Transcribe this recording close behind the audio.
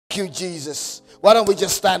Thank you, Jesus. Why don't we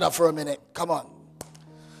just stand up for a minute? Come on.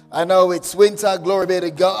 I know it's winter. Glory be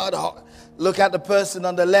to God. Look at the person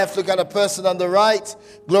on the left. Look at the person on the right.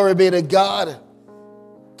 Glory be to God.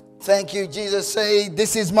 Thank you, Jesus. Say,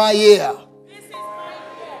 this is my year.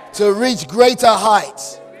 To reach greater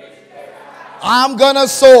heights. I'm going to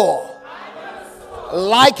soar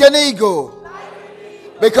like an eagle.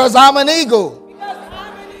 Because I'm an eagle.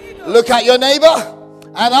 Look at your neighbor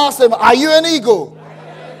and ask them, are you an eagle?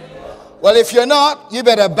 Well, if you're not, you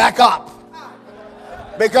better back up.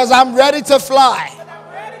 Because I'm ready to fly.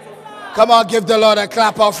 Come on, give the Lord a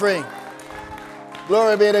clap offering.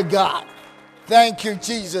 Glory be to God. Thank you,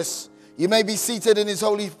 Jesus. You may be seated in his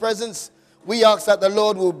holy presence. We ask that the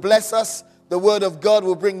Lord will bless us. The word of God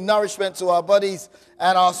will bring nourishment to our bodies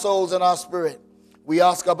and our souls and our spirit. We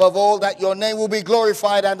ask above all that your name will be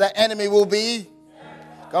glorified and the enemy will be.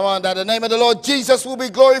 Come on, that the name of the Lord Jesus will be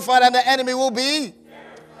glorified and the enemy will be.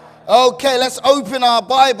 Okay, let's open our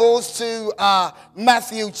Bibles to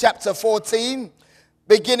Matthew chapter 14,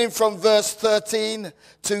 beginning from verse 13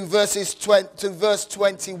 to verse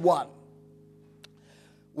 21.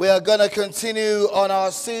 We are going to continue on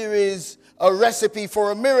our series, A Recipe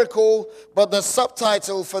for a Miracle, but the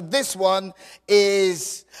subtitle for this one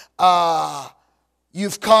is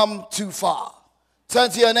You've Come Too Far.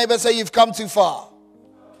 Turn to your neighbor and say, you've come too far.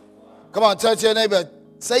 Come on, turn to your neighbor.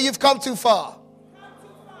 Say, you've come too far.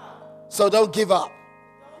 So don't give up.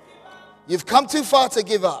 You've come too far to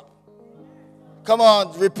give up. Come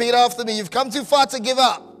on, repeat after me. You've come too far to give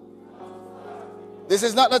up. This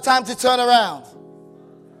is not the time to turn around.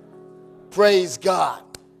 Praise God.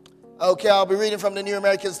 Okay, I'll be reading from the New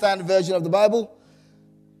American Standard Version of the Bible.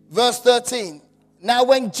 Verse 13. Now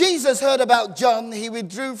when Jesus heard about John, he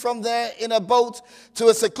withdrew from there in a boat to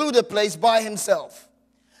a secluded place by himself.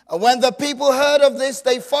 And when the people heard of this,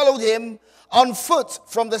 they followed him on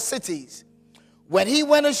foot from the cities. When he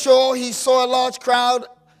went ashore, he saw a large crowd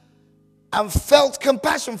and felt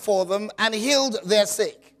compassion for them and healed their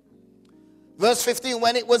sick. Verse 15,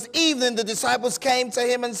 when it was evening, the disciples came to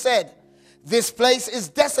him and said, this place is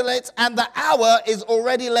desolate and the hour is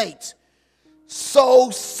already late. So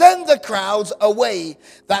send the crowds away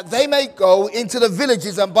that they may go into the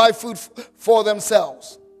villages and buy food for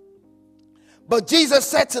themselves. But Jesus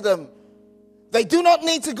said to them, they do not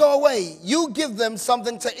need to go away. You give them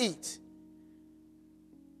something to eat.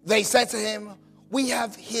 They said to him, we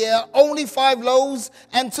have here only 5 loaves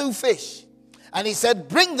and 2 fish. And he said,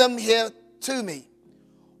 bring them here to me.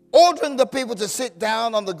 Ordering the people to sit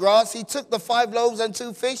down on the grass, he took the 5 loaves and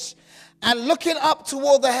 2 fish, and looking up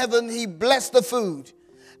toward the heaven, he blessed the food.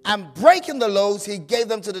 And breaking the loaves, he gave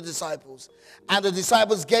them to the disciples. And the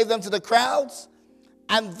disciples gave them to the crowds,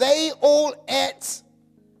 and they all ate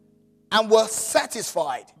and were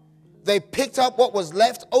satisfied. They picked up what was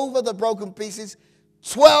left over the broken pieces,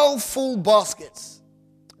 12 full baskets.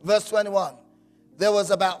 Verse 21. There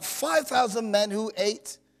was about 5,000 men who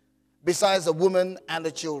ate, besides the women and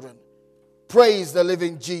the children. Praise the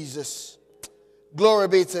living Jesus. Glory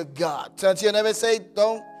be to God. Turn to your neighbor and say,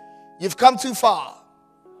 you've come too far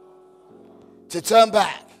to turn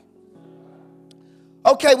back.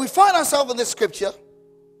 Okay, we find ourselves in this scripture.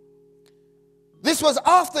 This was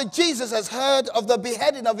after Jesus has heard of the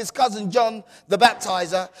beheading of his cousin John the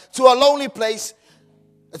Baptizer to a lonely place,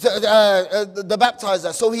 the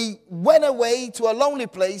baptizer. So he went away to a lonely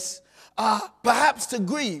place, perhaps to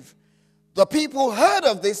grieve. The people heard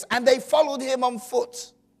of this and they followed him on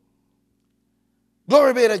foot.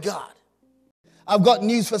 Glory be to God. I've got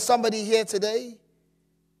news for somebody here today.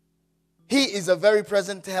 He is a very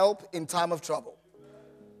present help in time of trouble.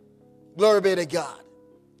 Glory be to God.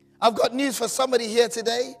 I've got news for somebody here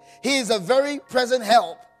today. He is a very present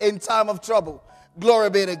help in time of trouble.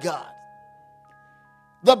 Glory be to God.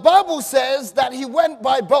 The Bible says that he went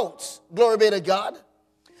by boat. Glory be to God.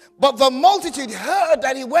 But the multitude heard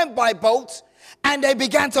that he went by boat and they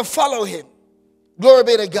began to follow him. Glory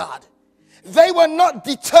be to God. They were not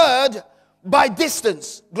deterred by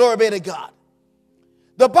distance. Glory be to God.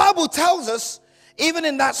 The Bible tells us, even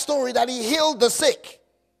in that story, that he healed the sick.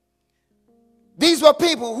 These were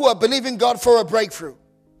people who are believing God for a breakthrough.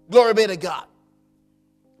 Glory be to God.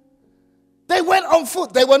 They went on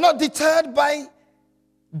foot. They were not deterred by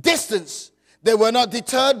distance. They were not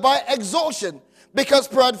deterred by exhaustion. Because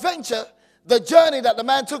peradventure, the journey that the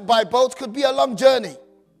man took by boat could be a long journey.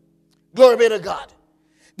 Glory be to God.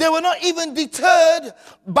 They were not even deterred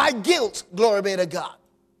by guilt. Glory be to God.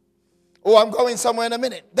 Oh, I'm going somewhere in a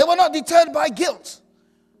minute. They were not deterred by guilt.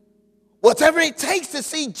 Whatever it takes to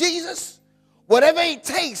see Jesus, whatever it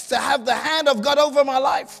takes to have the hand of God over my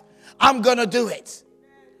life, I'm going to do it.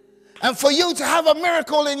 And for you to have a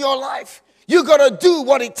miracle in your life, you got to do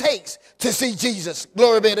what it takes to see Jesus.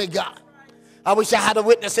 Glory be to God. I wish I had a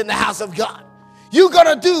witness in the house of God. You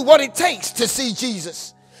got to do what it takes to see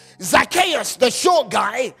Jesus. Zacchaeus, the short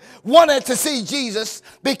guy, wanted to see Jesus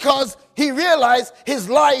because he realized his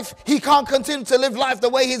life, he can't continue to live life the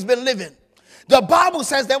way he's been living. The Bible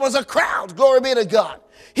says there was a crowd. Glory be to God.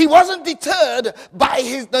 He wasn't deterred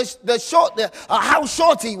by how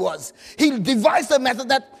short he was. He devised a method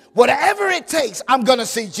that whatever it takes, I'm going to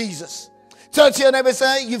see Jesus. Turn to your neighbor and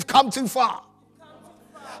say, you've come too far.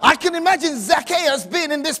 I can imagine Zacchaeus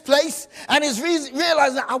being in this place and he's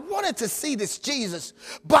realizing, I wanted to see this Jesus,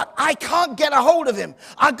 but I can't get a hold of him.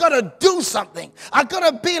 I got to do something. I got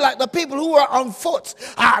to be like the people who are on foot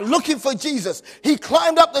looking for Jesus. He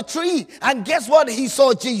climbed up the tree and guess what? He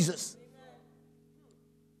saw Jesus.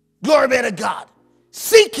 Glory be to God.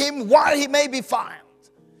 Seek him while he may be found.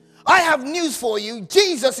 I have news for you.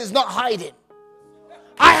 Jesus is not hiding.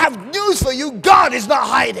 I have news for you. God is not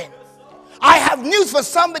hiding. I have news for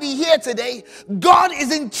somebody here today. God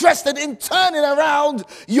is interested in turning around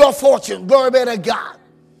your fortune. Glory be to God.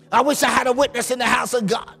 I wish I had a witness in the house of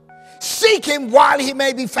God. Seek him while he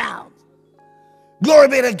may be found. Glory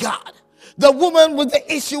be to God. The woman with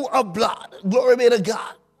the issue of blood. Glory be to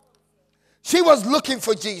God. She was looking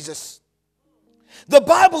for Jesus. The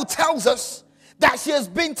Bible tells us that she has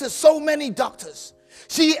been to so many doctors.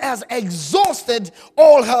 She has exhausted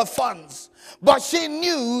all her funds. But she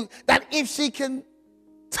knew that if she can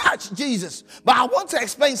touch Jesus. But I want to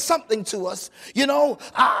explain something to us. You know,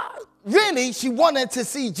 really she wanted to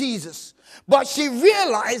see Jesus. But she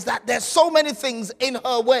realized that there's so many things in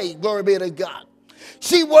her way. Glory be to God.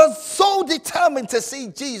 She was so determined to see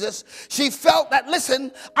Jesus. She felt that,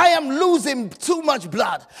 listen, I am losing too much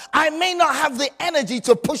blood. I may not have the energy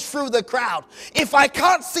to push through the crowd. If I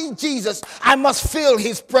can't see Jesus, I must feel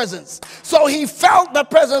his presence. So he felt the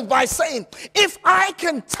presence by saying, if I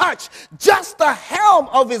can touch just the hem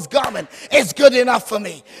of his garment, it's good enough for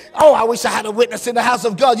me. Oh, I wish I had a witness in the house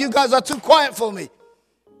of God. You guys are too quiet for me.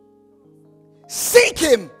 Seek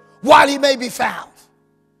him while he may be found.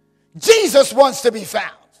 Jesus wants to be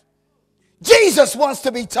found. Jesus wants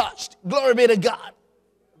to be touched. Glory be to God.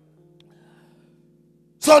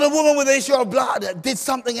 So the woman with the issue of blood did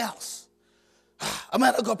something else. I'm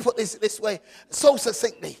going to put this way so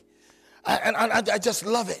succinctly. And I just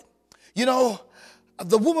love it. You know,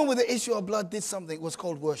 the woman with the issue of blood did something. It was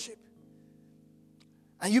called worship.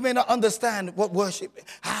 And you may not understand what worship,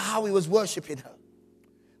 how he was worshiping her.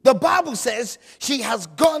 The Bible says she has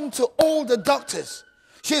gone to all the doctors.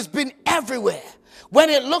 She's been everywhere.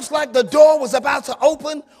 When it looks like the door was about to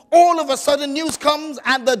open, all of a sudden news comes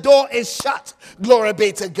and the door is shut. Glory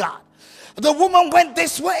be to God. The woman went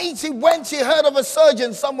this way. She heard of a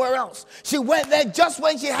surgeon somewhere else. She went there just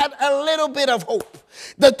when she had a little bit of hope.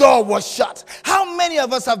 The door was shut. How many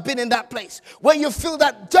of us have been in that place where you feel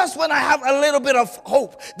that just when I have a little bit of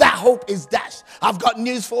hope, that hope is dashed? I've got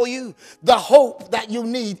news for you. The hope that you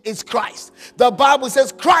need is Christ. The Bible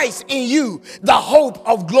says Christ in you, the hope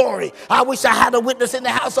of glory. I wish I had a witness in the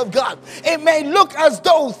house of God. It may look as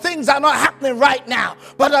though things are not happening right now,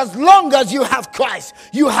 but as long as you have Christ,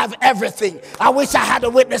 you have everything. I wish I had a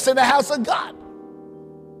witness in the house of God.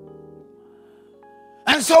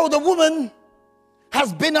 And so the woman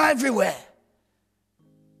has been everywhere.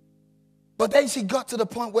 But then she got to the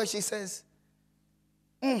point where she says,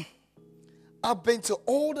 I've been to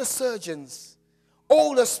all the surgeons,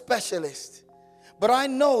 all the specialists, but I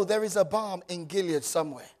know there is a balm in Gilead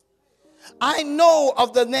somewhere. I know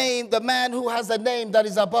of the man who has a name that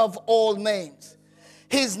is above all names.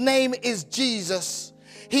 His name is Jesus.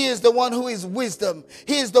 He is the one who is wisdom.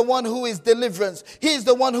 He is the one who is deliverance. He is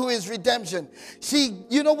the one who is redemption.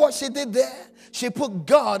 You know what she did there? She put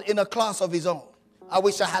God in a class of his own. I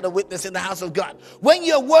wish I had a witness in the house of God. When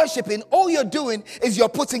you're worshiping, all you're doing is you're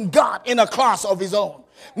putting God in a class of his own.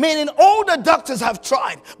 Meaning all the doctors have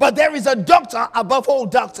tried, but there is a doctor above all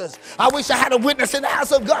doctors. I wish I had a witness in the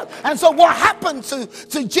house of God. And so what happened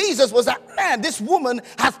to Jesus was that, man, this woman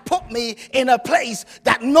has put me in a place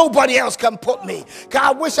that nobody else can put me.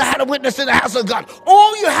 I wish I had a witness in the house of God.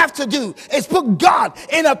 All you have to do is put God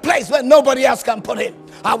in a place where nobody else can put him.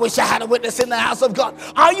 I wish I had a witness in the house of God.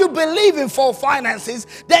 Are you believing for finances?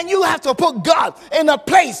 Then you have to put God in a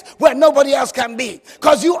place where nobody else can be.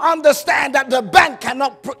 Because you understand that the bank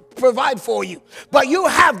cannot provide for you. But you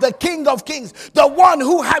have the King of Kings, the one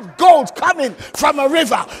who had gold coming from a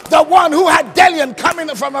river, the one who had Delian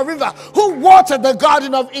coming from a river, who watered the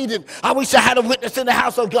Garden of Eden. I wish I had a witness in the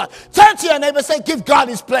house of God. Turn to your neighbor and say, give God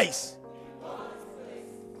his place.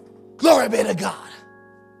 Glory be to God.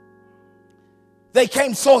 They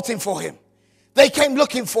came sorting for him. They came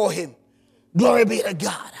looking for him. Glory be to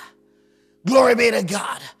God. Glory be to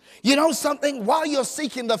God. You know something? While you're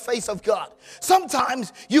seeking the face of God,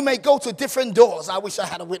 sometimes you may go to different doors. I wish I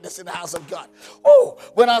had a witness in the house of God. Oh,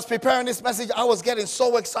 when I was preparing this message, I was getting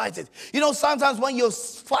so excited. You know, sometimes when you're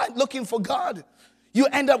looking for God, you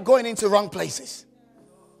end up going into wrong places.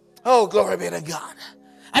 Oh, glory be to God.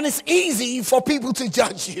 And it's easy for people to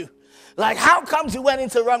judge you. Like, how come you went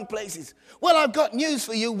into wrong places? Well, I've got news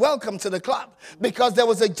for you. Welcome to the club. Because there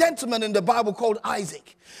was a gentleman in the Bible called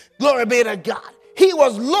Isaac. Glory be to God. He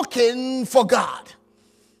was looking for God.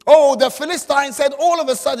 Oh, the Philistine said all of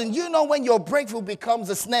a sudden, you know when your breakthrough becomes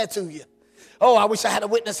a snare to you. Oh, I wish I had a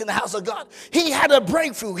witness in the house of God. He had a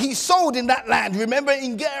breakthrough. He sowed in that land. Remember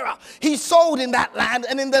in Gera, he sowed in that land.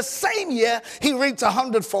 And in the same year, he reaped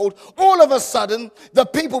 100-fold. All of a sudden, the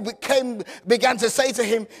people began to say to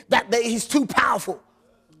him that he's too powerful.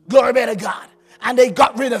 Glory be to God. And they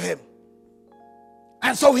got rid of him.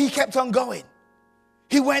 And so he kept on going.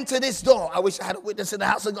 He went to this door. I wish I had a witness in the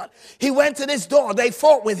house of God. He went to this door. They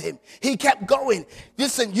fought with him. He kept going.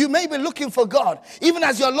 Listen, you may be looking for God. Even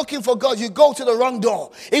as you're looking for God, you go to the wrong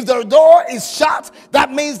door. If the door is shut,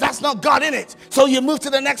 that means that's not God in it. So you move to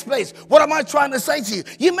the next place. What am I trying to say to you?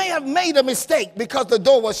 You may have made a mistake because the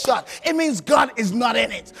door was shut. It means God is not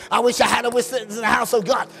in it. I wish I had a witness in the house of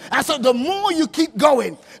God. And so the more you keep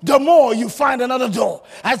going, the more you find another door.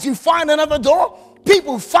 As you find another door,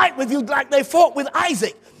 people fight with you like they fought with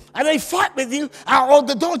Isaac. And they fight with you, or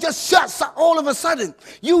the door just shuts all of a sudden.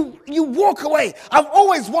 You walk away. I've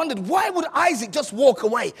always wondered, why would Isaac just walk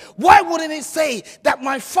away? Why wouldn't it say that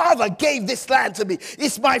my father gave this land to me?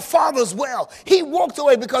 It's my father's well. He walked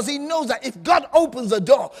away because he knows that if God opens a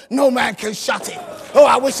door, no man can shut it. Oh,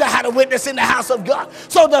 I wish I had a witness in the house of God.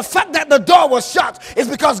 So the fact that the door was shut is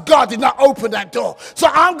because God did not open that door. So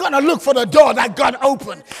I'm going to look for the door that God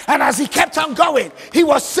opened. And as he kept on going, he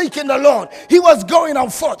was seeking the Lord. He was going on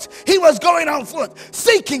foot. He was going on foot,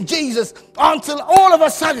 seeking Jesus, until all of a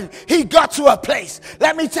sudden he got to a place.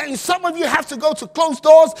 Let me tell you, some of you have to go to closed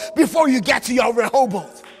doors before you get to your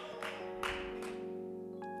Rehoboth.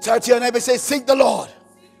 Turn to your neighbor and say, seek the Lord.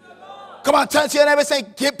 Come on, turn to your neighbor and say,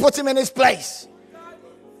 put him in his place.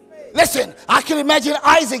 Listen, I can imagine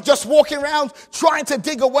Isaac just walking around trying to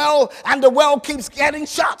dig a well, and the well keeps getting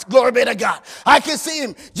shut. Glory be to God. I can see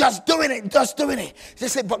him just doing it. They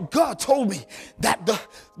say, but God told me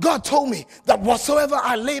that whatsoever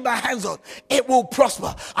I lay my hands on, it will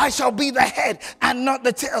prosper. I shall be the head and not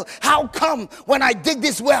the tail. How come when I dig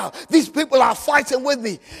this well, these people are fighting with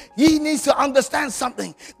me? He needs to understand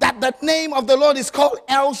something, that the name of the Lord is called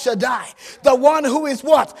El Shaddai, the one who is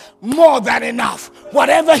what? More than enough.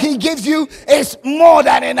 Whatever he gives you is more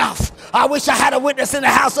than enough. I wish I had a witness in the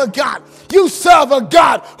house of God. You serve a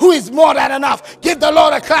God who is more than enough. Give the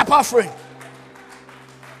Lord a clap offering.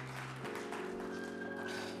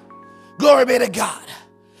 Glory be to God.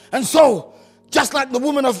 And so, just like the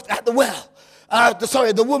woman at the well,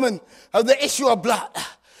 the woman of the issue of blood,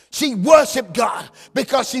 she worshiped God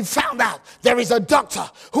because she found out there is a doctor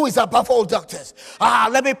who is above all doctors.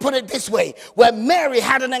 Let me put it this way. When Mary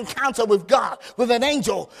had an encounter with God, with an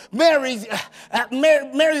angel, Mary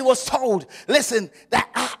was told, listen,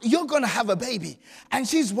 that you're going to have a baby. And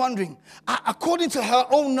she's wondering, according to her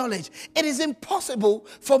own knowledge, it is impossible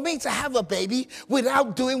for me to have a baby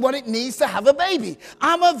without doing what it needs to have a baby.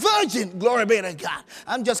 I'm a virgin. Glory be to God.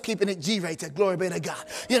 I'm just keeping it G-rated. Glory be to God.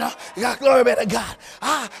 You know, glory be to God.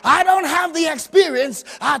 I don't have the experience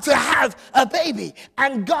to have a baby.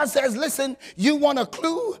 And God says, listen, you want a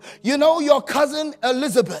clue? You know your cousin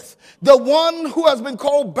Elizabeth, the one who has been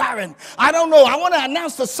called barren. I don't know. I want to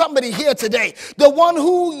announce to somebody here today, the one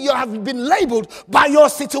who you have been labeled by your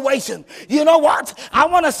situation. You know what? I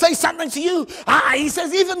want to say something to you. He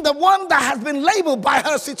says even the one that has been labeled by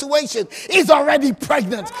her situation is already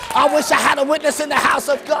pregnant. I wish I had a witness in the house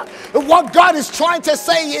of God. What God is trying to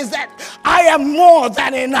say is that I am more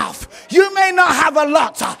than enough. You may not have a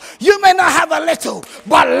lot, you may not have a little,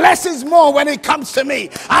 but less is more when it comes to me.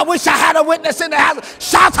 I wish I had a witness in the house.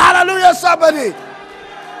 Shout hallelujah, somebody.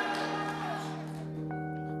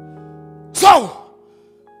 So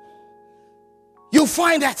you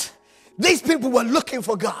find that these people were looking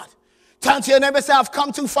for God. Turn to your neighbor and say, I've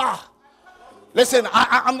come too far. Listen,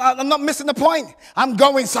 I'm not missing the point. I'm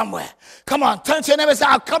going somewhere. Come on, turn to your neighbor and say,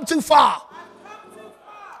 I've come too far.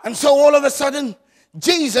 And so all of a sudden,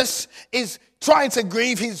 Jesus is trying to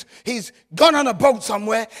grieve. He's gone on a boat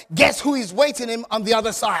somewhere. Guess who is waiting him on the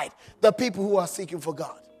other side? The people who are seeking for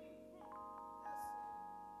God.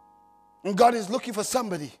 And God is looking for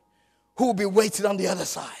somebody who will be waiting on the other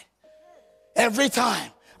side. Every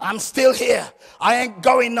time I'm still here. I ain't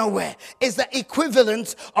going nowhere. It's the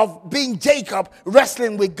equivalent of being Jacob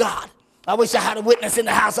wrestling with God. I wish I had a witness in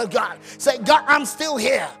the house of God. Say, God, I'm still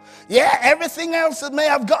here. Yeah, everything else may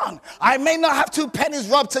have gone. I may not have two pennies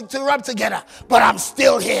to rub together, but I'm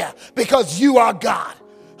still here because you are God.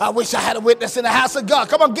 I wish I had a witness in the house of God.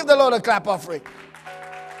 Come on, give the Lord a clap offering.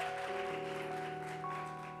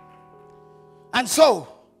 And so,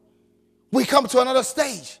 we come to another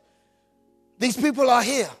stage. These people are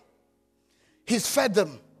here. He's fed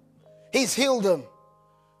them. He's healed them.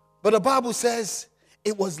 But the Bible says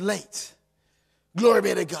it was late. Glory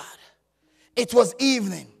be to God. It was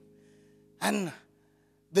evening. And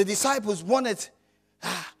the disciples wanted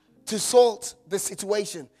to solve the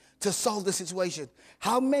situation.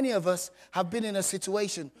 How many of us have been in a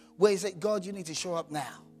situation where you say, God, you need to show up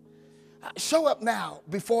now. Show up now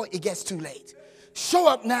before it gets too late. Show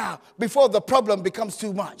up now before the problem becomes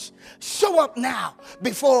too much. Show up now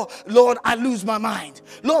before, Lord, I lose my mind.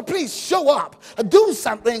 Lord, please show up. Do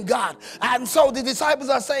something, God. And so the disciples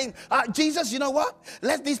are saying, Jesus, you know what?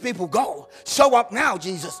 Let these people go. Show up now,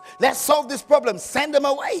 Jesus. Let's solve this problem. Send them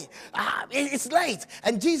away. It's late.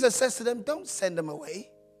 And Jesus says to them, don't send them away.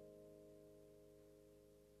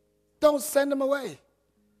 Don't send them away.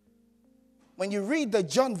 When you read the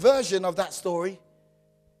John version of that story,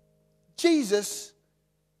 Jesus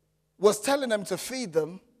was telling them to feed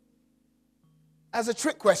them as a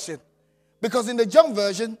trick question. Because in the John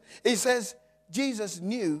version, it says Jesus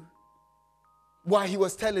knew why he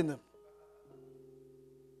was telling them.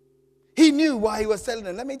 He knew why he was telling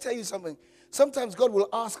them. Let me tell you something. Sometimes God will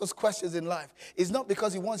ask us questions in life. It's not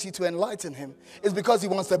because he wants you to enlighten him. It's because he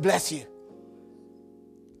wants to bless you.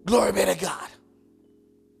 Glory be to God.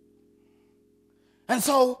 And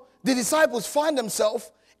so the disciples find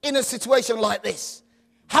themselves in a situation like this.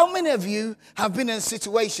 How many of you have been in a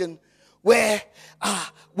situation where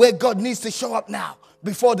God needs to show up now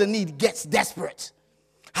before the need gets desperate?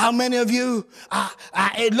 How many of you,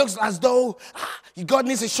 it looks as though God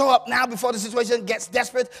needs to show up now before the situation gets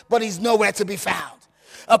desperate, but he's nowhere to be found?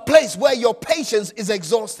 A place where your patience is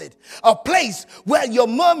exhausted. A place where your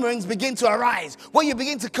murmurings begin to arise. Where you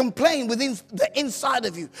begin to complain within the inside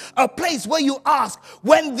of you. A place where you ask,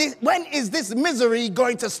 when is this misery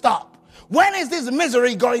going to stop? When is this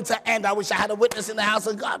misery going to end? I wish I had a witness in the house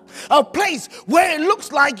of God. A place where it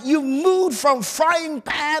looks like you've moved from frying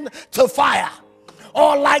pan to fire.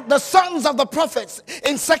 Or like the sons of the prophets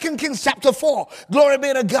in 2 Kings chapter 4. Glory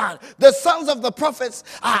be to God. The sons of the prophets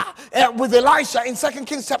with Elisha in 2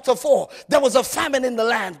 Kings chapter 4. There was a famine in the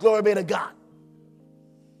land. Glory be to God.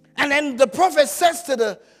 And then the prophet says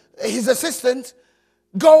to his assistant,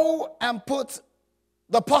 go and put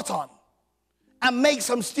the pot on and make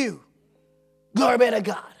some stew. Glory be to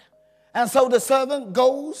God. And so the servant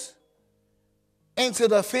goes into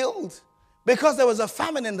the field. Because there was a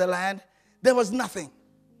famine in the land, there was nothing.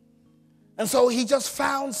 And so he just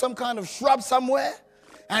found some kind of shrub somewhere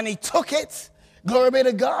and he took it, glory be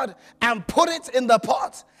to God, and put it in the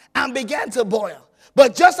pot and began to boil.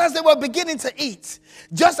 But just as they were beginning to eat,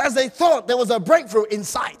 just as they thought there was a breakthrough in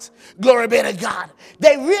sight, glory be to God,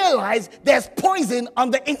 they realized there's poison on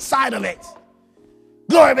the inside of it.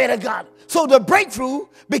 Glory be to God. So the breakthrough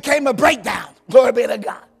became a breakdown. Glory be to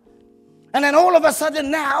God. And then all of a sudden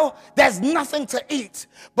now, there's nothing to eat.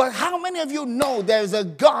 But how many of you know there's a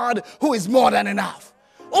God who is more than enough?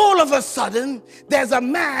 All of a sudden, there's a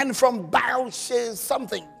man from Baal-Shir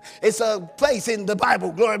something. It's a place in the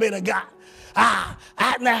Bible, glory be to God.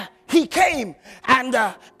 And he came, and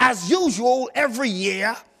as usual, every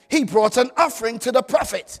year, he brought an offering to the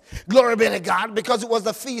prophet. Glory be to God, because it was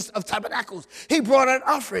the Feast of Tabernacles. He brought an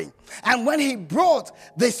offering. And when he brought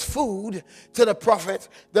this food to the prophet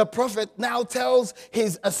now tells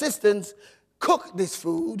his assistants, cook this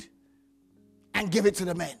food and give it to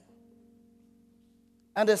the men.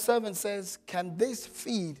 And the servant says, can this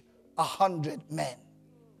feed 100 men?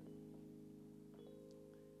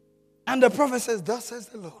 And the prophet says, thus says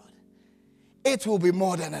the Lord, it will be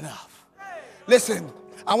more than enough. Listen,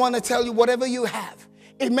 I want to tell you, whatever you have,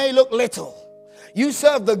 it may look little. You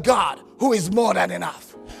serve the God who is more than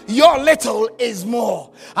enough. Your little is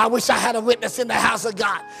more. I wish I had a witness in the house of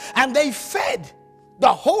God. And they fed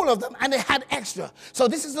the whole of them, and they had extra. So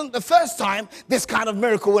this isn't the first time this kind of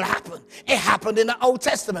miracle will happen. It happened in the Old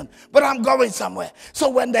Testament, but I'm going somewhere. So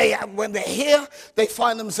when they're here, they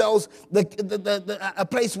find themselves a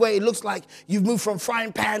place where it looks like you've moved from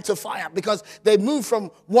frying pan to fire, because they moved from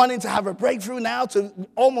wanting to have a breakthrough now to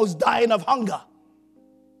almost dying of hunger.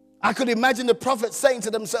 I could imagine the prophets saying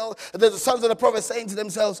to themselves, the sons of the prophets saying to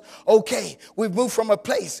themselves, okay, we've moved from a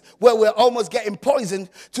place where we're almost getting poisoned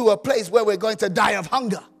to a place where we're going to die of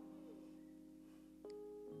hunger.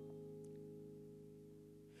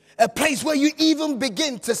 A place where you even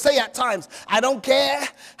begin to say at times, I don't care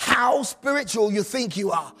how spiritual you think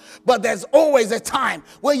you are, but there's always a time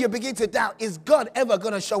where you begin to doubt, is God ever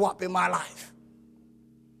going to show up in my life?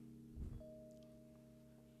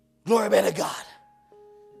 Glory be to God.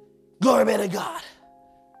 Glory be to God.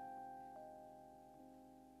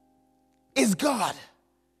 Is God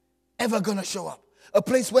ever going to show up? A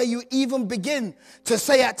place where you even begin to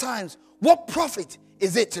say at times, what profit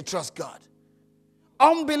is it to trust God?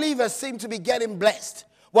 Unbelievers seem to be getting blessed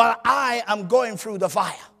while I am going through the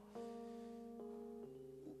fire.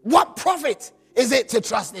 What profit is it to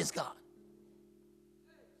trust this God?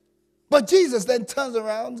 But Jesus then turns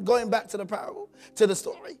around, going back to the parable, to the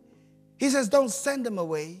story. He says, don't send them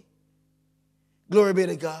away. Glory be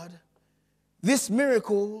to God. This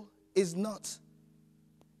miracle is not,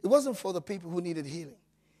 it wasn't for the people who needed healing.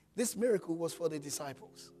 This miracle was for the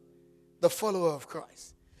disciples, the follower of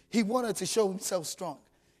Christ. He wanted to show himself strong.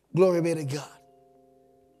 Glory be to God.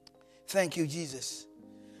 Thank you, Jesus.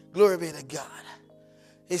 Glory be to God.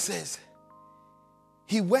 It says,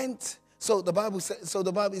 he went, so the Bible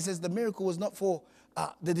says the miracle was not for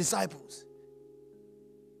the disciples.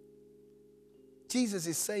 Jesus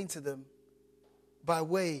is saying to them by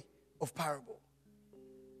way of parable,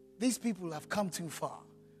 these people have come too far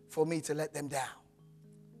for me to let them down.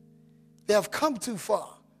 They have come too far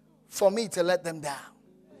for me to let them down.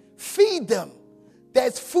 Feed them.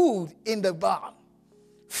 There's food in the barn.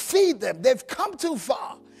 Feed them. They've come too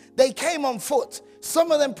far. They came on foot.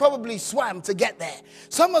 Some of them probably swam to get there.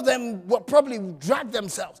 Some of them were probably dragged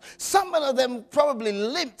themselves. Some of them probably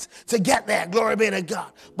limped to get there. Glory be to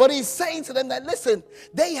God. But he's saying to them that, listen,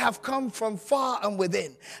 they have come from far and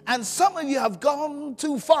within. And some of you have gone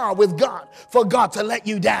too far with God for God to let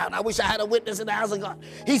you down. I wish I had a witness in the house of God.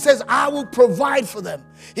 He says, I will provide for them.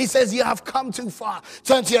 He says, you have come too far.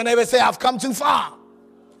 Turn to your neighbor and say, I've come too far.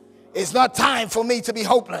 It's not time for me to be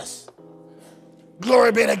hopeless.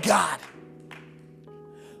 Glory be to God.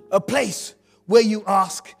 A place where you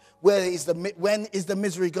ask, when is the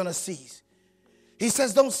misery going to cease? He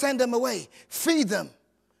says, don't send them away. Feed them.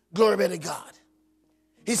 Glory be to God.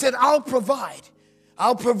 He said, I'll provide.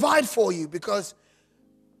 I'll provide for you because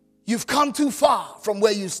you've come too far from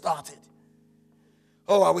where you started.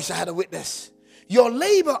 Oh, I wish I had a witness. Your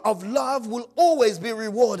labor of love will always be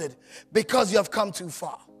rewarded because you have come too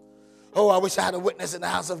far. Oh, I wish I had a witness in the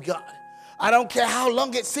house of God. I don't care how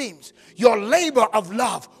long it seems. Your labor of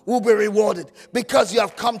love will be rewarded because you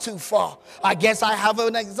have come too far. I guess I have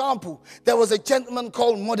an example. There was a gentleman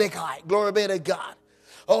called Mordecai. Glory be to God.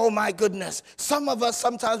 Oh my goodness. Some of us,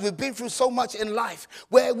 sometimes we've been through so much in life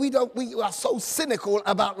where we are so cynical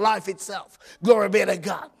about life itself. Glory be to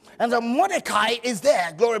God. And the Mordecai is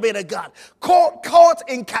there, glory be to God, caught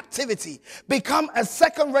in captivity, become a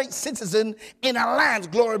second-rate citizen in a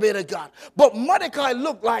land, glory be to God. But Mordecai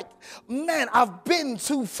looked like, man, I've been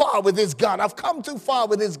too far with this God. I've come too far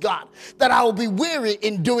with this God that I will be weary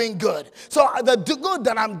in doing good. So the good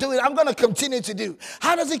that I'm doing, I'm going to continue to do.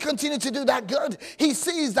 How does he continue to do that good? He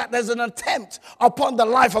sees that there's an attempt upon the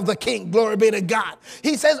life of the king, glory be to God.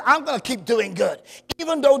 He says, I'm going to keep doing good.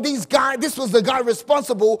 Even though this was the guy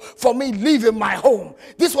responsible for me leaving my home.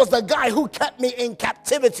 This was the guy who kept me in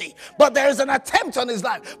captivity. But there is an attempt on his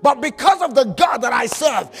life. But because of the God that I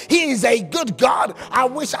serve, he is a good God. I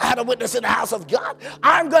wish I had a witness in the house of God.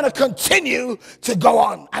 I'm going to continue to go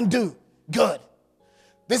on and do good.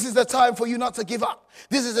 This is the time for you not to give up.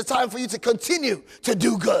 This is the time for you to continue to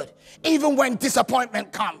do good. Even when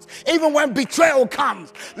disappointment comes, even when betrayal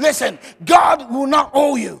comes. Listen, God will not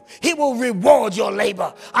owe you. He will reward your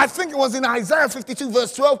labor. I think it was in Isaiah 52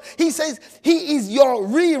 verse 12. He says, he is your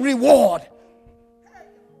reward.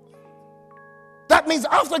 That means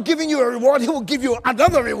after giving you a reward, he will give you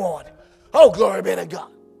another reward. Oh, glory be to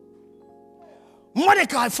God.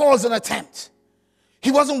 Mordecai falls an attempt. He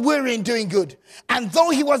wasn't weary in doing good. And though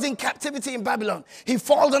he was in captivity in Babylon, he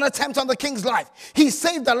failed an attempt on the king's life. He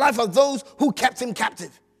saved the life of those who kept him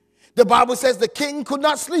captive. The Bible says the king could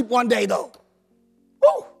not sleep one day though.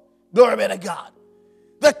 Oh, glory be to God.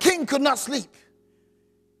 The king could not sleep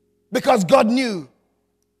because God knew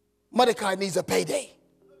Mordecai needs a payday.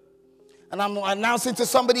 And I'm announcing to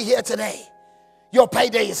somebody here today, your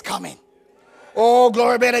payday is coming. Oh,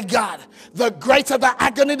 glory be to God. The greater the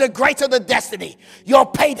agony, the greater the destiny. Your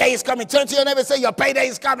payday is coming. Turn to your neighbor and say, your payday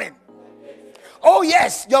is coming. Oh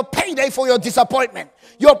yes, your payday for your disappointment.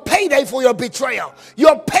 Your payday for your betrayal.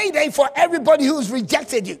 Your payday for everybody who's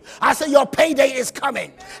rejected you. I say your payday is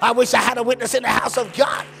coming. I wish I had a witness in the house of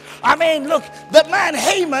God. I mean, look, the man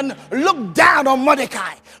Haman looked down on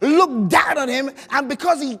Mordecai, looked down on him, and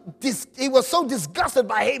because he was so disgusted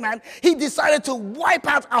by Haman, he decided to wipe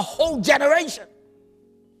out a whole generation.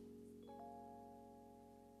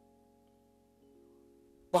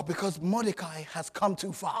 But because Mordecai has come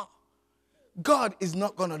too far, God is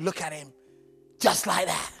not going to look at him just like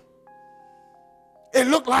that. It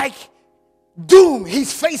looked like doom.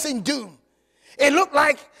 He's facing doom. It looked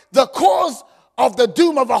like the cause of the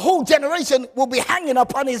doom of a whole generation will be hanging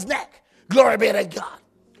upon his neck. Glory be to God.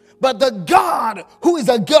 But the God who is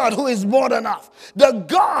a God who is more than enough, the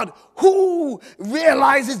God who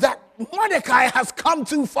realizes that Mordecai has come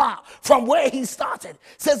too far from where he started,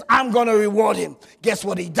 says, I'm going to reward him. Guess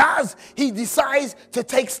what he does? He decides to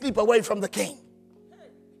take sleep away from the king.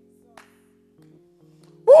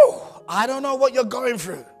 Woo, I don't know what you're going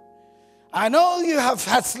through. I know you have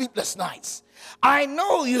had sleepless nights. I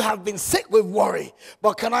know you have been sick with worry.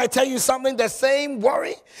 But can I tell you something? The same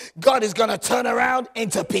worry, God is going to turn around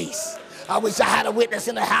into peace. I wish I had a witness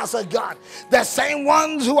in the house of God. The same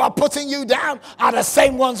ones who are putting you down are the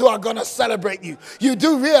same ones who are going to celebrate you. You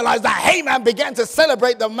do realize that Haman began to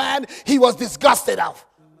celebrate the man he was disgusted of.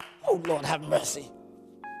 Oh, Lord, have mercy.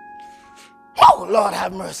 Oh, Lord,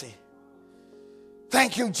 have mercy.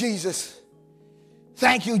 Thank you, Jesus.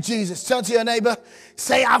 Thank you, Jesus. Turn to your neighbor.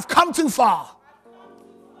 Say, I've come too far.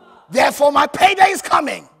 Therefore, my payday is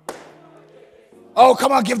coming. Oh,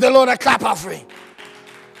 come on, give the Lord a clap offering.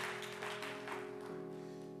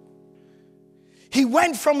 He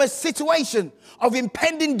went from a situation of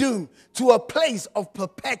impending doom to a place of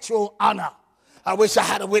perpetual honor. I wish I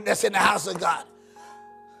had a witness in the house of God.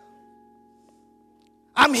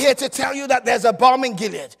 I'm here to tell you that there's a balm in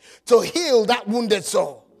Gilead to heal that wounded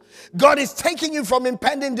soul. God is taking you from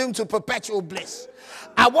impending doom to perpetual bliss.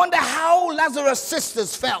 I wonder how Lazarus'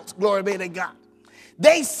 sisters felt, glory be to God.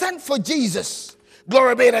 They sent for Jesus,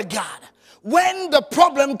 glory be to God, when the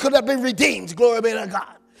problem could have been redeemed, glory be to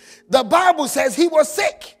God. The Bible says he was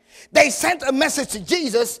sick. They sent a message to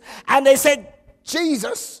Jesus and they said,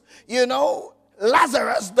 Jesus, you know,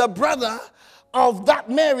 Lazarus, the brother of that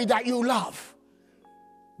Mary that you love,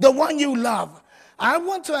 the one you love. I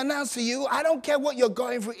want to announce to you, I don't care what you're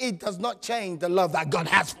going through, it does not change the love that God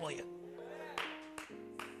has for you.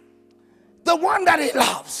 The one that he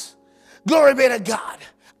loves. Glory be to God.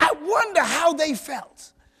 I wonder how they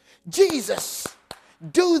felt. Jesus,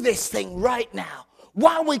 do this thing right now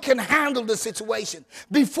while we can handle the situation.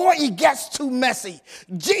 Before it gets too messy,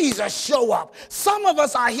 Jesus, show up. Some of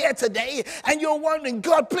us are here today and you're wondering,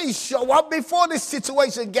 God, please show up before this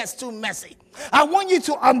situation gets too messy. I want you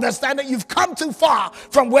to understand that you've come too far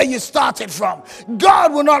from where you started from.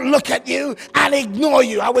 God will not look at you and ignore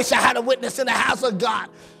you. I wish I had a witness in the house of God.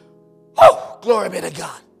 Oh, glory be to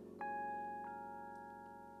God.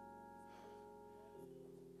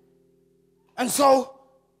 And so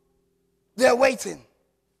they're waiting.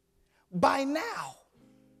 By now,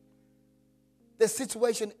 the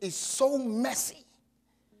situation is so messy.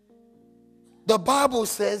 The Bible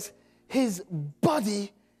says his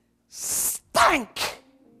body stank.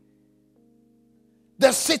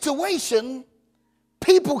 The situation,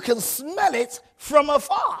 people can smell it from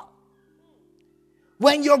afar.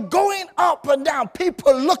 When you're going up and down,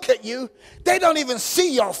 people look at you. They don't even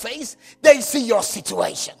see your face. They see your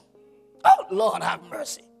situation. Oh, Lord, have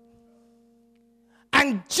mercy.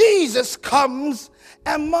 And Jesus comes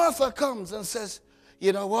and Martha comes and says,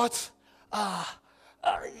 you know what?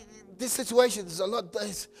 This situation is a lot.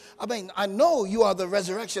 I know you are the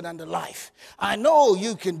resurrection and the life. I know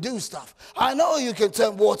you can do stuff. I know you can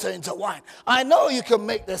turn water into wine. I know you can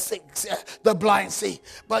make the sick, the blind see.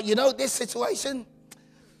 But you know, this situation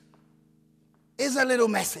is a little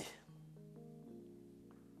messy.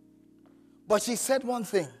 But she said one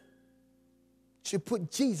thing. She put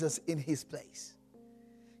Jesus in his place.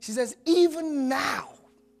 She says, even now.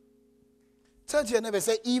 Turn to your neighbor and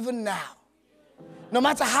say, even now. No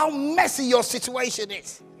matter how messy your situation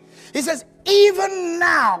is. He says, even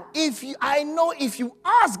now, I know if you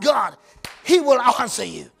ask God, he will answer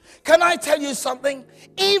you. Can I tell you something?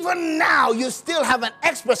 Even now, you still have an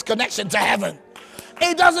express connection to heaven.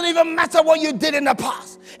 It doesn't even matter what you did in the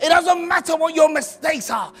past. It doesn't matter what your mistakes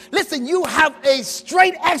are. Listen, you have a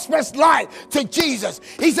straight express line to Jesus.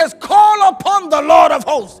 He says, call upon the Lord of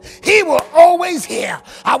hosts. He will always hear.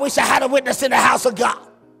 I wish I had a witness in the house of God.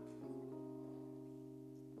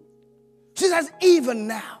 She says, even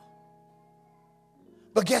now.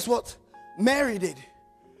 But guess what Mary did?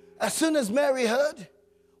 As soon as Mary heard,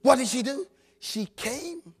 what did she do? She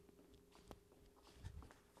came.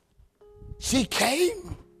 She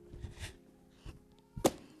came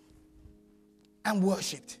and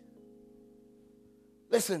worshipped.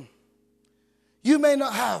 Listen, you may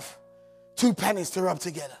not have 2 pennies to rub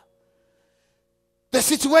together. The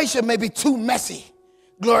situation may be too messy.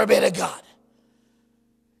 Glory be to God.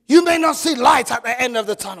 You may not see light at the end of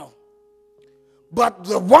the tunnel. But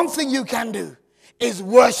the one thing you can do is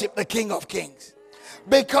worship the King of Kings.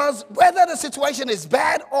 Because whether the situation is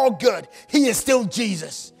bad or good, he is still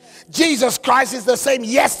Jesus. Jesus Christ is the same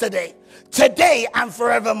yesterday, today, and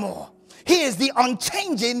forevermore. He is the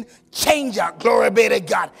unchanging changer. Glory be to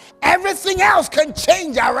God. Everything else can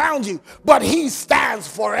change around you, but he stands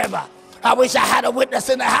forever. I wish I had a witness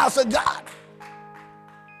in the house of God.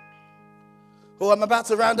 Oh, I'm about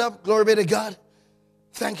to round up. Glory be to God.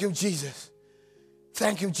 Thank you, Jesus.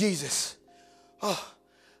 Thank you, Jesus. Oh,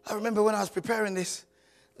 I remember when I was preparing this.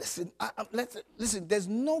 Listen, there's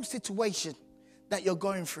no situation that you're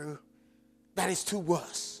going through that is too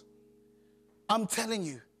worse. I'm telling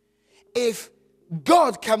you, if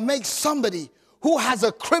God can make somebody who has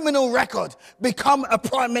a criminal record become a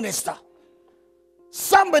prime minister,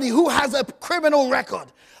 somebody who has a criminal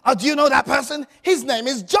record, do you know that person? His name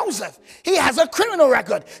is Joseph. He has a criminal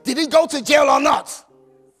record. Did he go to jail or not?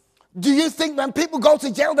 Do you think when people go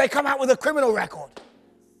to jail, they come out with a criminal record?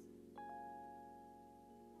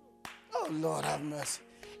 Oh, Lord have mercy.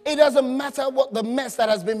 It doesn't matter what the mess that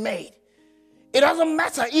has been made. It doesn't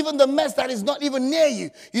matter even the mess that is not even near you.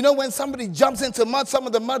 You know when somebody jumps into mud, some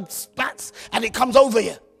of the mud spats and it comes over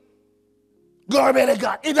you. Glory be to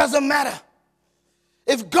God. It doesn't matter.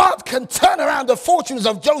 If God can turn around the fortunes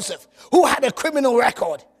of Joseph, who had a criminal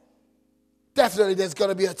record, definitely there's going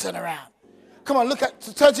to be a turnaround. Come on,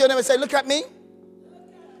 turn to your neighbor and say, look at me.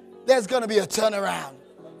 There's going to be a turnaround.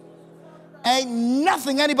 Ain't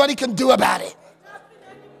nothing anybody can do about it.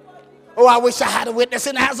 Oh, I wish I had a witness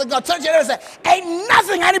in the house of God. Turn to your neighbor and say, ain't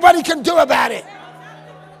nothing anybody can do about it.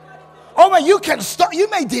 Oh, but you can stop. You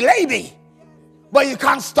may delay me, but you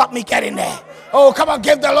can't stop me getting there. Oh, come on,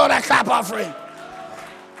 give the Lord a clap offering.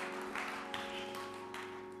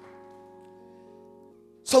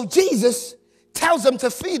 So Jesus tells them to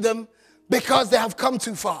feed them because they have come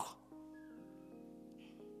too far.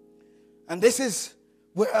 And this is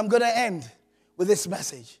where I'm going to end with this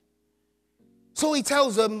message. So he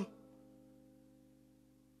tells them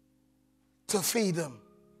to feed them.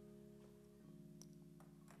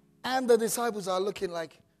 And the disciples are looking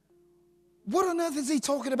like, what on earth is he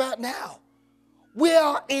talking about now? We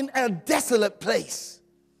are in a desolate place.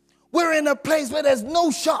 We're in a place where there's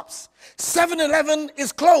no shops. 7-Eleven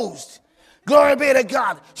is closed. Glory be to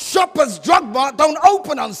God. Shoppers Drug Mart don't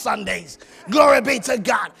open on Sundays. Glory be to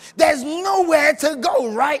God. There's nowhere to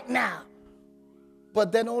go right now.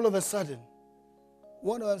 But then all of a sudden,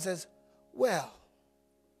 one of them says, well,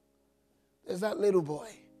 there's that little boy.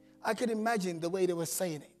 I can imagine the way they were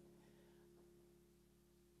saying it.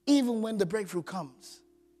 Even when the breakthrough comes,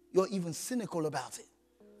 you're even cynical about it.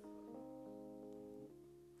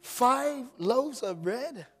 5 loaves of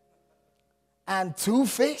bread and 2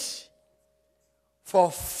 fish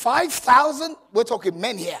for 5,000. We're talking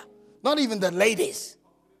men here, not even the ladies.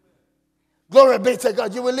 Glory be to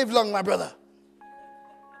God. You will live long, my brother.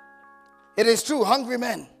 It is true, hungry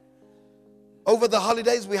men. Over the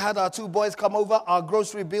holidays, we had our 2 boys come over. Our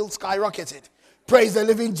grocery bill skyrocketed. Praise the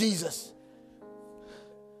living Jesus.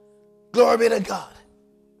 Glory be to God.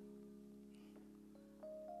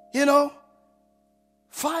 You know,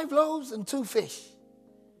 5 loaves and 2 fish.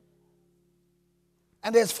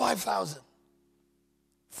 And there's 5,000.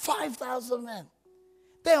 5,000 men.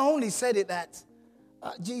 They only said it that,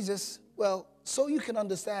 Jesus, well, so you can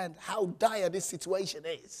understand how dire this situation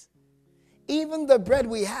is. Even the bread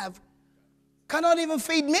we have cannot even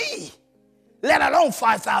feed me, let alone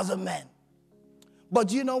 5,000 men.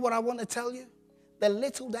 But you know what I want to tell you? The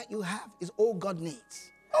little that you have is all God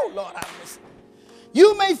needs. Oh, Lord, have mercy.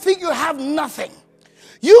 You may think you have nothing.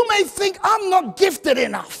 You may think I'm not gifted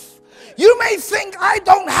enough. You may think I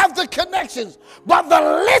don't have the connections. But the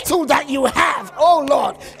little that you have, oh,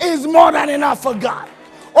 Lord, is more than enough for God.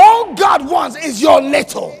 All God wants is your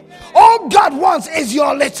little. All God wants is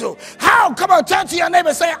your little. How? Come on, turn to your neighbor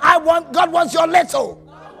and say, God wants your little.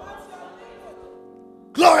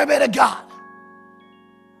 Glory be to God.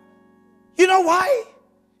 You know why?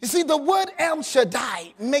 You see, the word El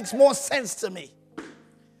Shaddai makes more sense to me.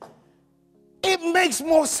 It makes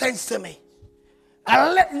more sense to me.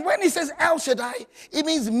 When he says El Shaddai, it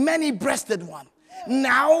means many-breasted one.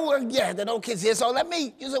 Now, yeah, there are no kids here, so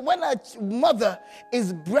you say, when a mother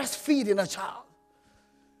is breastfeeding a child,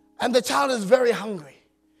 And the child is very hungry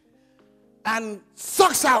and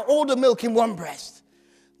sucks out all the milk in one breast.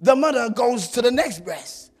 The mother goes to the next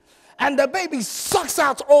breast, and the baby sucks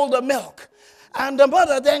out all the milk. And the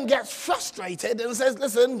mother then gets frustrated and says,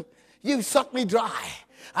 listen, you sucked me dry.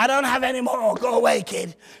 I don't have any more. Go away,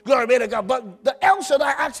 kid. Glory be to God. But the El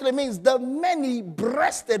Shaddai actually means the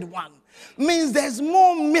many-breasted one. Means there's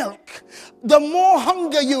more milk. The more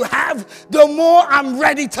hunger you have, the more I'm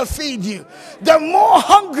ready to feed you. The more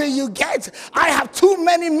hungry you get, I have too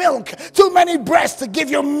many milk, too many breasts to give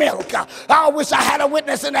you milk. I wish I had a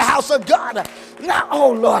witness in the house of God. Now,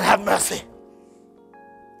 oh Lord, have mercy.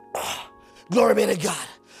 Oh, glory be to God.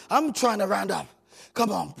 I'm trying to round up.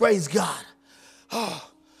 Come on, praise God. Oh.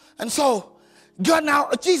 And so,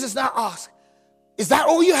 Jesus now asks, is that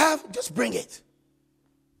all you have? Just bring it.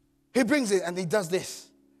 He brings it and he does this.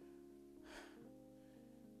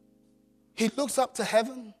 He looks up to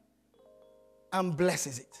heaven and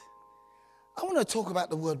blesses it. I want to talk about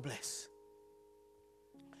the word bless.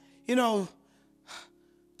 You know,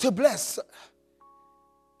 to bless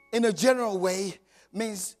in a general way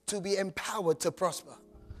means to be empowered to prosper.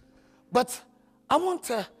 But I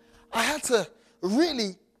had to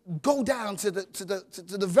really go down to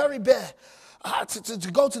the very bare,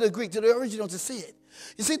 to go to the Greek, to the original to see it.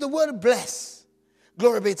 You see, the word bless,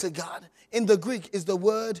 glory be to God, in the Greek is the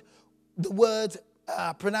word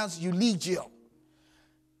pronounced eulegio.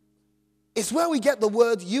 It's where we get the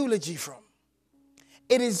word eulogy from.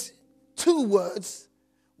 It is two words.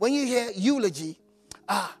 When you hear eulogy,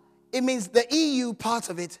 it means the EU part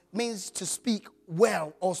of it means to speak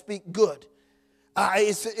well or speak good.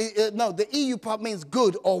 The EU part means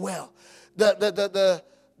good or well.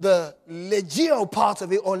 The legio part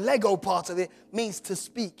of it or lego part of it means to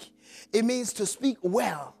speak. It means to speak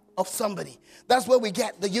well of somebody. That's where we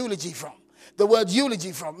get the eulogy from. The word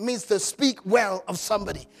eulogy from means to speak well of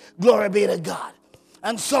somebody. Glory be to God.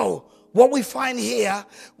 And so what we find here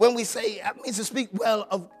when we say it means to speak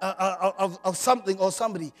well of something or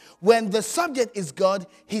somebody. When the subject is God,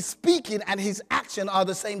 his speaking and his action are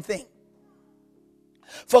the same thing.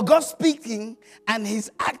 For God speaking and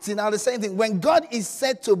his acting are the same thing. When God is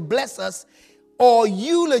said to bless us or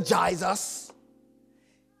eulogize us,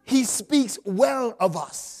 he speaks well of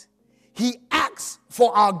us. He acts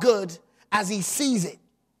for our good as he sees it.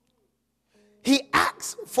 He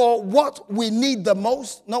acts for what we need the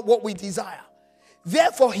most, not what we desire.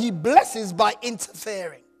 Therefore, he blesses by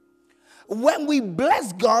interfering. When we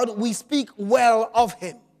bless God, we speak well of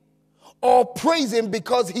him or praise him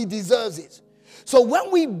because he deserves it. So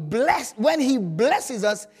when he blesses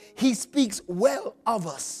us, he speaks well of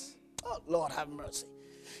us. Oh, Lord, have mercy.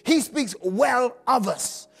 He speaks well of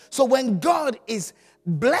us. So when God is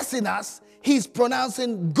blessing us, he's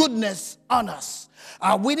pronouncing goodness on us.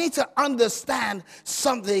 We need to understand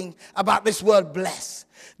something about this word bless.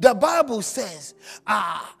 The Bible says,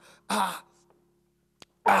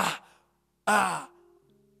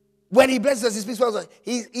 when he blesses us, he speaks well of us.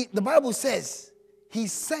 The Bible says he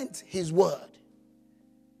sent his word.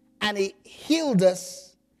 And he healed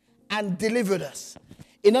us and delivered us.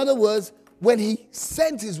 In other words, when he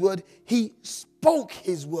sent his word, he spoke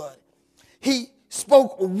his word. He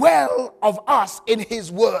spoke well of us in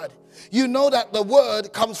his word. You know that the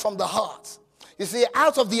word comes from the heart. You see,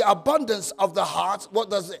 out of the abundance of the heart, what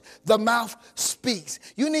does it? The mouth speaks.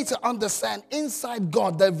 You need to understand inside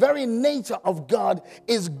God, the very nature of God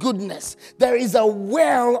is goodness. There is a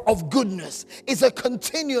well of goodness. It's a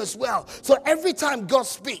continuous well. So every time God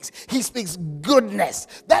speaks, he speaks goodness.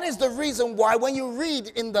 That is the reason why when you read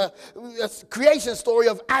in the creation story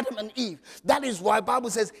of Adam and Eve, that is why the Bible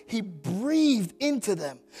says he breathed into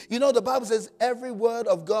them. You know, the Bible says every word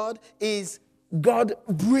of God is God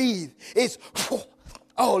breathed. It's,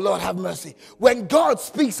 oh Lord, have mercy. When God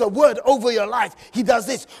speaks a word over your life, he does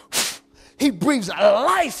this. He breathes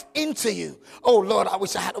life into you. Oh Lord, I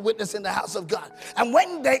wish I had a witness in the house of God. And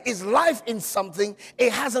when there is life in something,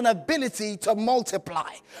 it has an ability to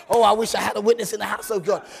multiply. Oh, I wish I had a witness in the house of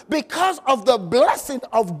God. Because of the blessing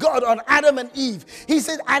of God on Adam and Eve, he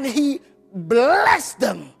said, and he blessed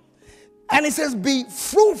them. And it says, be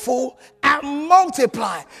fruitful and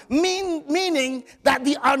multiply. Meaning that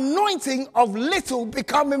the anointing of little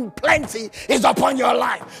becoming plenty is upon your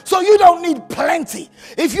life. So you don't need plenty.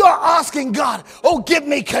 If you are asking God, oh, give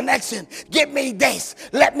me connection, give me this,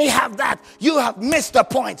 let me have that, you have missed the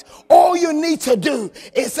point. All you need to do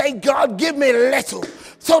is say, God, give me little,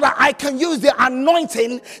 so that I can use the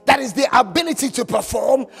anointing that is the ability to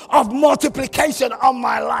perform of multiplication on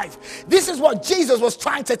my life. This is what Jesus was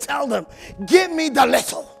trying to tell them. Give me the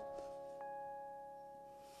little.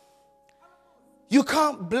 You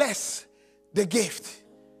can't bless the gift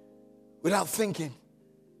without thinking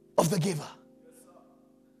of the giver.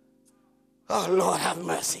 Oh, Lord, have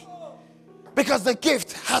mercy. Because the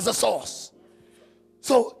gift has a source.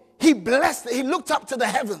 So he blessed it. He looked up to the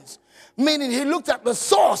heavens, meaning he looked at the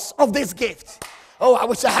source of this gift. Oh, I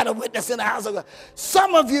wish I had a witness in the house of God.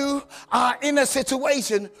 Some of you are in a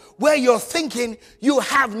situation where you're thinking you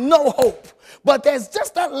have no hope. But there's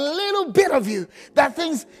just a little bit of you that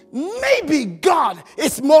thinks maybe God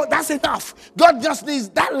is more, that's enough. God just needs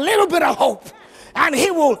that little bit of hope. And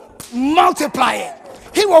he will multiply it.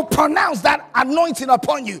 He will pronounce that anointing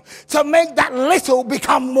upon you to make that little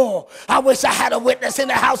become more. I wish I had a witness in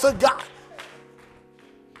the house of God.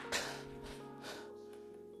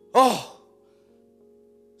 Oh.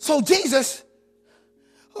 So Jesus,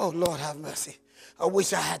 oh Lord have mercy. I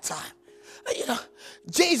wish I had time. You know,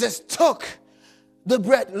 Jesus took the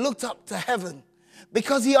bread, looked up to heaven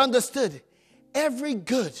because he understood every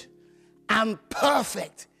good and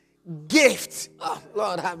perfect gift. Oh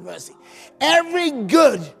Lord have mercy. Every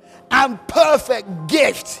good and perfect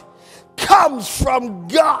gift comes from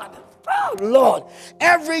God. Oh Lord.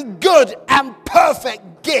 Every good and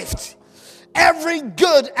perfect gift. Every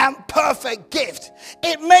good and perfect gift.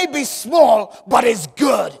 It may be small, but it's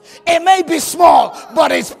good. It may be small,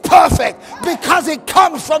 but it's perfect because it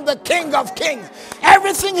comes from the King of Kings.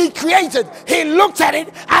 Everything he created, he looked at it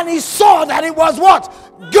and he saw that it was what?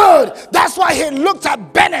 Good. That's why he looked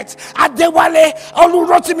at Bennett, Adeola,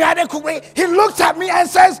 Adekugbe. He looked at me and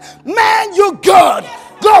says, man, you good.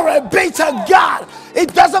 Glory be to God.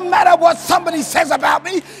 It doesn't matter what somebody says about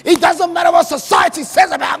me. It doesn't matter what society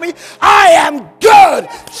says about me. I am good.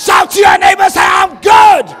 Shout to your neighbor, say, I'm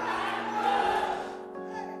good.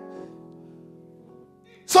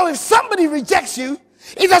 So if somebody rejects you,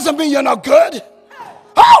 it doesn't mean you're not good.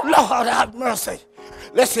 Oh, Lord, have mercy.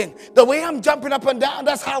 Listen, the way I'm jumping up and down,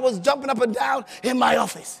 that's how I was jumping up and down in my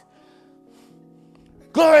office.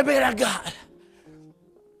 Glory be to God.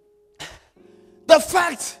 The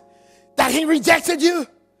fact that he rejected you,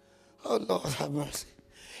 oh Lord have mercy,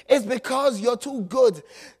 is because you're too good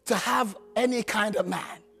to have any kind of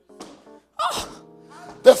man. Oh,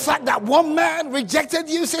 the fact that one man rejected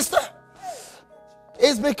you, sister,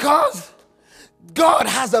 is because God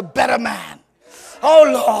has a better man. Oh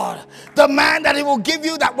Lord, the man that he will give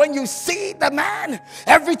you, that when you see the man,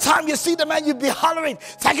 every time you see the man, you'll be hollering,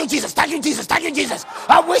 thank you, Jesus, thank you, Jesus, thank you, Jesus.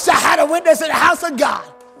 I wish I had a witness in the house of God.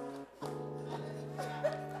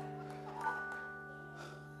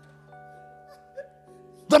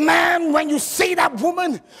 The man, when you see that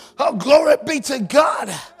woman, oh, glory be to God,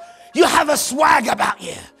 you have a swag about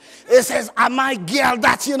you. It says, my girl,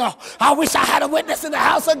 that, you know, I wish I had a witness in the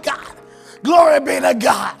house of God. Glory be to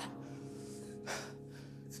God.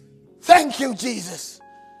 Thank you, Jesus.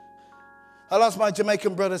 I'll ask my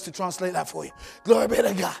Jamaican brothers to translate that for you. Glory be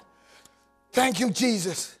to God. Thank you,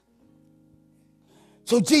 Jesus.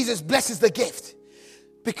 So Jesus blesses the gift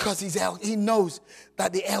because he knows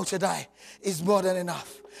that the El Shaddai is more than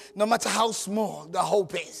enough. No matter how small the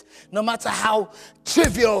hope is, no matter how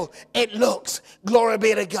trivial it looks, glory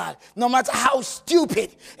be to God. No matter how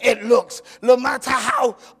stupid it looks, no matter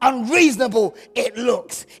how unreasonable it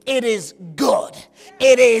looks, it is good.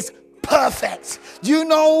 It is perfect. Do you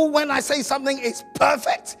know when I say something is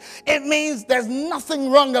perfect? It means there's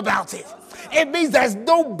nothing wrong about it. It means there's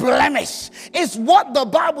no blemish. It's what the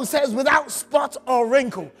Bible says, without spot or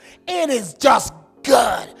wrinkle. It is just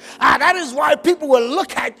good. And that is why people will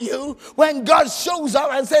look at you when God shows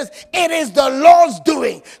up and says, it is the Lord's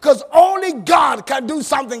doing. Because only God can do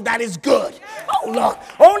something that is good. Oh Lord,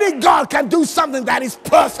 only God can do something that is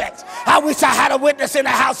perfect. I wish I had a witness in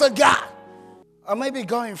the house of God. I may be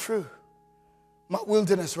going through my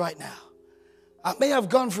wilderness right now. I may have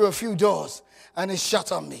gone through a few doors and it's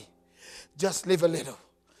shut on me. Just live a little.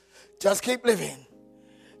 Just keep living.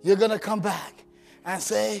 You're going to come back and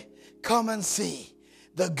say, come and see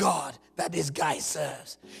the God that this guy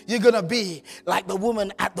serves. You're going to be like the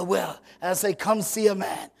woman at the well and say, come see a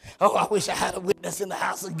man. Oh, I wish I had a witness in the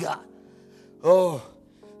house of God. Oh,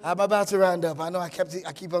 I'm about to round up. I know I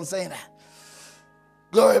keep on saying that.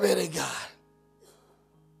 Glory be to God.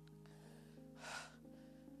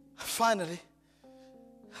 Finally,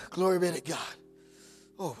 glory be to God.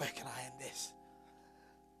 Oh, where can I end this?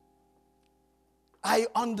 I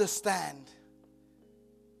understand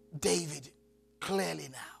David clearly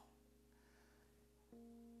now.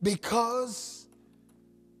 Because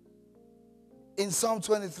in Psalm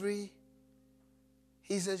 23,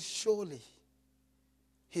 he says, surely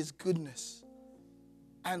his goodness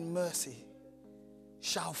and mercy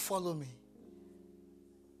shall follow me.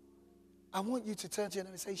 I want you to turn to your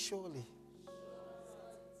neighbor and say, surely.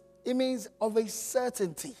 It means of a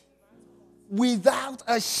certainty. without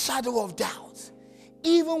a shadow of doubt,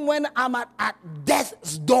 even when I'm at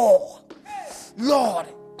death's door, Lord,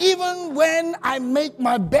 even when I make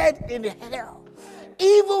my bed in hell,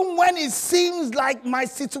 even when it seems like my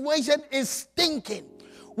situation is stinking,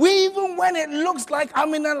 even when it looks like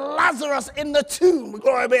I'm in a Lazarus in the tomb,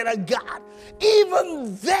 glory be to God,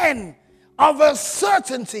 even then, of a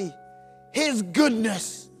certainty, his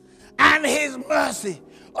goodness and his mercy.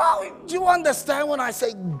 Oh, do you understand when I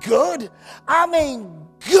say good? I mean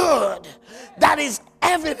good. That is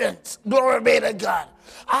evidence. Glory be to God.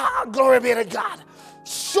 Glory be to God.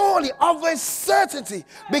 Surely of a certainty,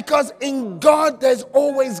 because in God there's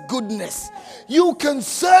always goodness. You can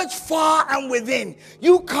search far and within.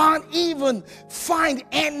 You can't even find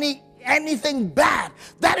anything bad.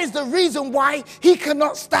 That is the reason why he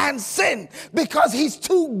cannot stand sin, because he's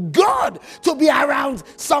too good to be around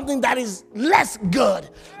something that is less good.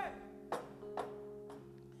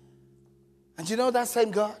 And you know that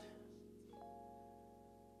same God?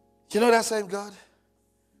 You know that same God?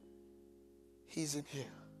 He's in here.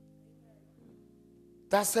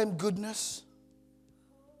 That same goodness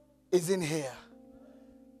is in here.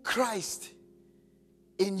 Christ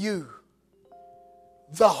in you,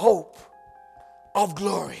 the hope of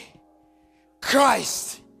glory.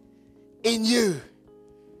 Christ in you,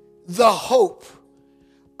 the hope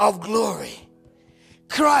of glory.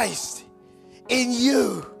 Christ in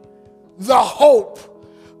you, the hope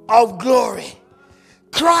of glory.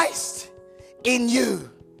 Christ in you,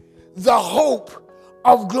 the hope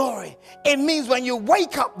of glory. It means when you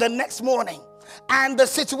wake up the next morning and the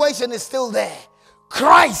situation is still there,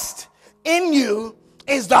 Christ in you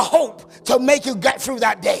is the hope to make you get through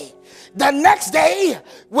that day. The next day,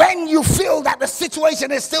 when you feel that the situation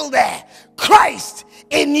is still there, Christ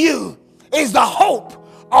in you is the hope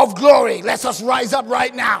of glory. Let us rise up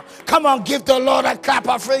right now. Come on, give the Lord a clap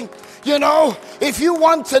offering. You know, if you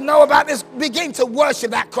want to know about this, begin to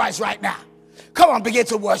worship that Christ right now. Come on, begin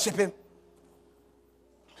to worship him.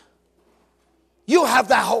 You have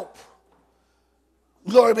that hope.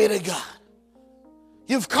 Glory be to God.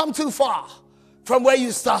 You've come too far from where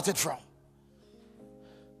you started from.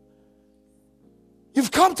 You've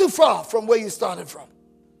come too far from where you started from.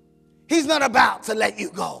 He's not about to let you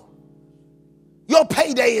go. Your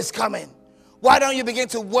payday is coming. Why don't you begin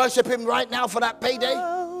to worship him right now for that payday?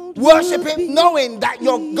 Worship him knowing that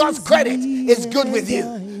your God's credit is good with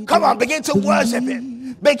you. Come on, begin to worship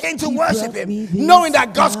him. Begin to worship him knowing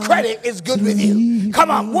that God's credit is good with you.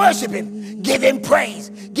 Come on, worship him. Give him praise.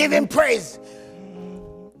 Give him praise.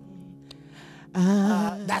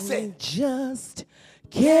 That's it. Just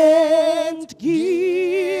can't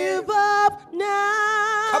give up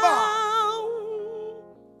now. Come on.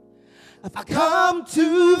 I've come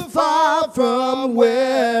too far from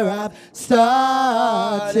where I've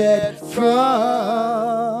started from.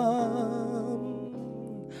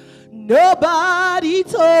 Nobody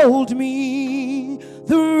told me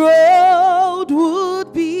the road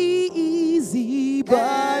would be easy,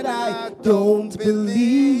 but I don't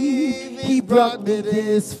believe he brought me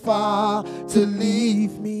this far to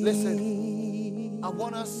leave me. Listen, I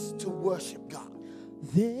want us to worship God.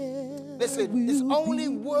 Listen, it's only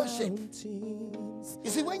worship. You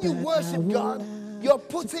see, when you worship God, you're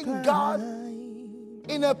putting God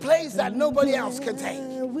in a place that nobody else can take.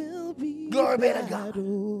 Glory be to God.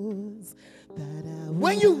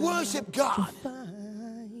 When you worship God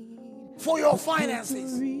for your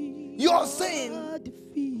finances, you're saying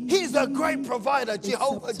he's the great provider,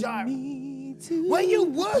 Jehovah Jireh. When you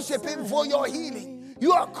worship him for your healing,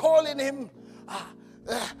 you are calling him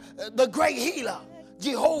the great healer,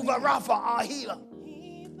 Jehovah Rapha, our healer.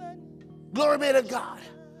 Glory be to God.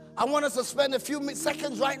 I want us to spend a few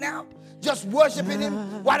seconds right now just worshiping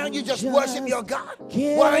him. Why don't you just worship your God?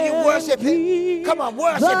 Why don't you worship him? Come on,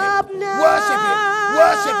 worship him. Worship him.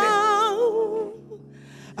 Worship him.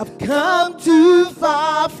 I've come too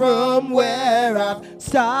far from where I've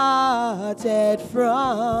started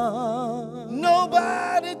from.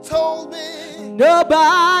 Nobody told me.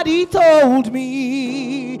 Nobody told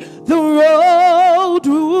me the road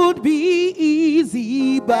would be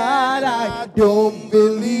easy, but I don't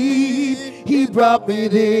believe he brought me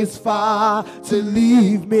this far to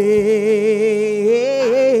leave me.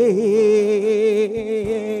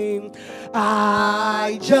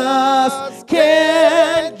 I just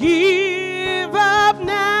can't give up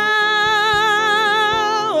now.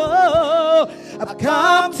 I've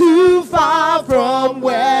come too far from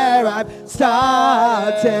where I've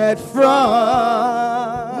started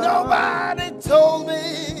from. Nobody told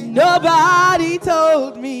me. Nobody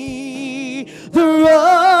told me the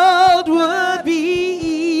road would be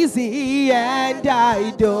easy, and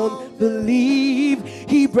I don't believe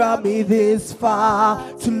he brought me this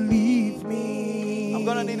far to leave me. I'm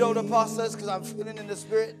going to need older pastors because I'm feeling in the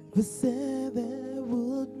spirit.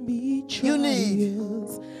 You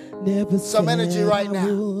need some energy right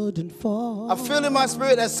now. I feel in my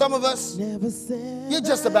spirit that some of us, you're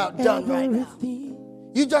just about done right now.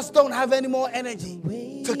 You just don't have any more energy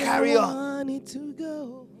to carry on.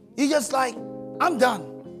 You're just like, I'm done.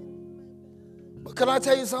 But can I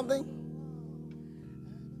tell you something?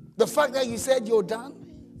 The fact that you said you're done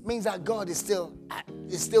means that God is still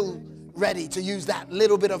ready to use that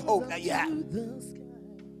little bit of hope that you have.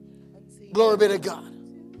 Glory be to God.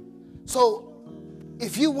 So,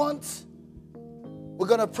 if you want, we're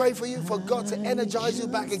going to pray for you, for God to energize you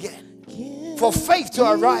back again. For faith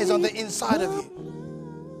to arise on the inside of you.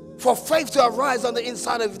 For faith to arise on the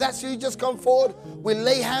inside of you. That's you. Just come forward. We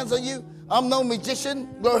lay hands on you. I'm no magician.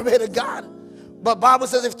 Glory be to God. But Bible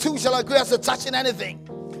says if two shall agree as to touching anything,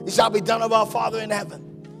 it shall be done of our Father in heaven.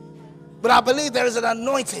 But I believe there is an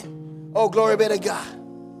anointing. Oh, glory be to God.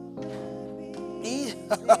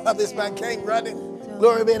 This man came running.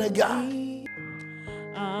 Glory be to God.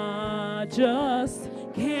 I just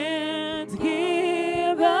can't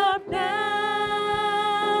give up now.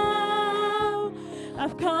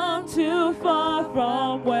 I've come too far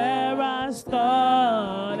from where I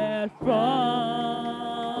started from.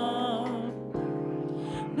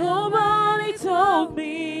 Nobody told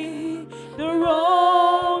me the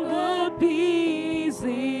road would be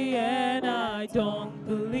easy, and I don't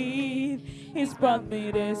believe He's brought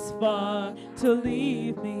me this far to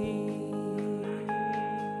leave me.